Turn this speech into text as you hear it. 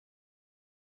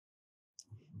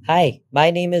Hi, my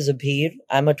name is Abhiir.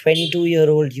 I'm a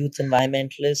 22-year-old youth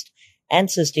environmentalist and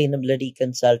sustainability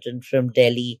consultant from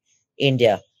Delhi,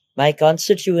 India. My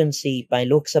constituency, my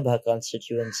Lok Sabha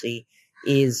constituency,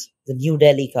 is the New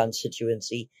Delhi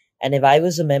constituency. And if I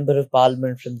was a member of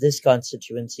parliament from this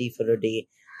constituency for a day,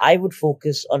 I would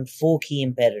focus on four key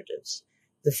imperatives.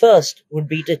 The first would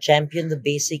be to champion the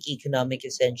basic economic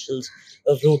essentials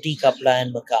of roti, kapla,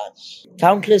 and makan.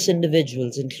 Countless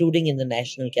individuals, including in the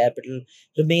national capital,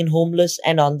 remain homeless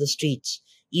and on the streets,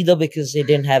 either because they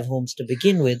didn't have homes to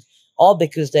begin with or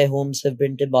because their homes have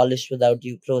been demolished without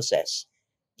due process.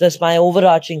 Thus, my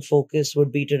overarching focus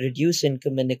would be to reduce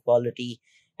income inequality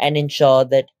and ensure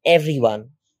that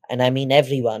everyone, and I mean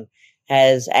everyone,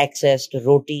 has access to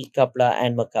roti, kapla,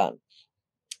 and makan.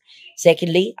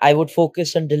 Secondly, I would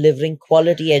focus on delivering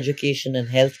quality education and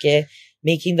healthcare,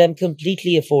 making them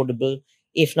completely affordable,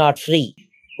 if not free.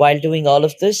 While doing all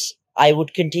of this, I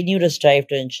would continue to strive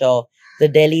to ensure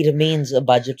that Delhi remains a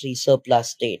budgetary surplus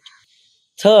state.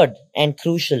 Third, and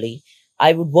crucially,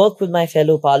 I would work with my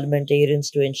fellow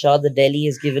parliamentarians to ensure that Delhi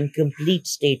is given complete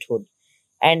statehood,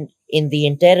 and in the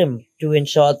interim, to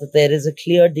ensure that there is a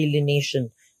clear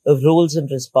delineation of roles and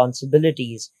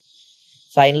responsibilities.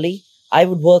 Finally, I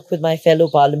would work with my fellow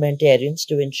parliamentarians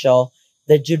to ensure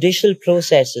that judicial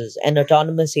processes and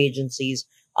autonomous agencies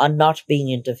are not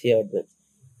being interfered with.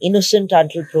 Innocent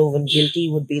until proven guilty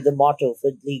would be the motto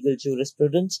for legal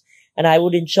jurisprudence, and I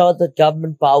would ensure that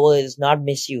government power is not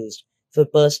misused for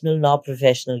personal nor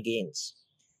professional gains.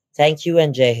 Thank you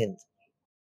and Jai Hind.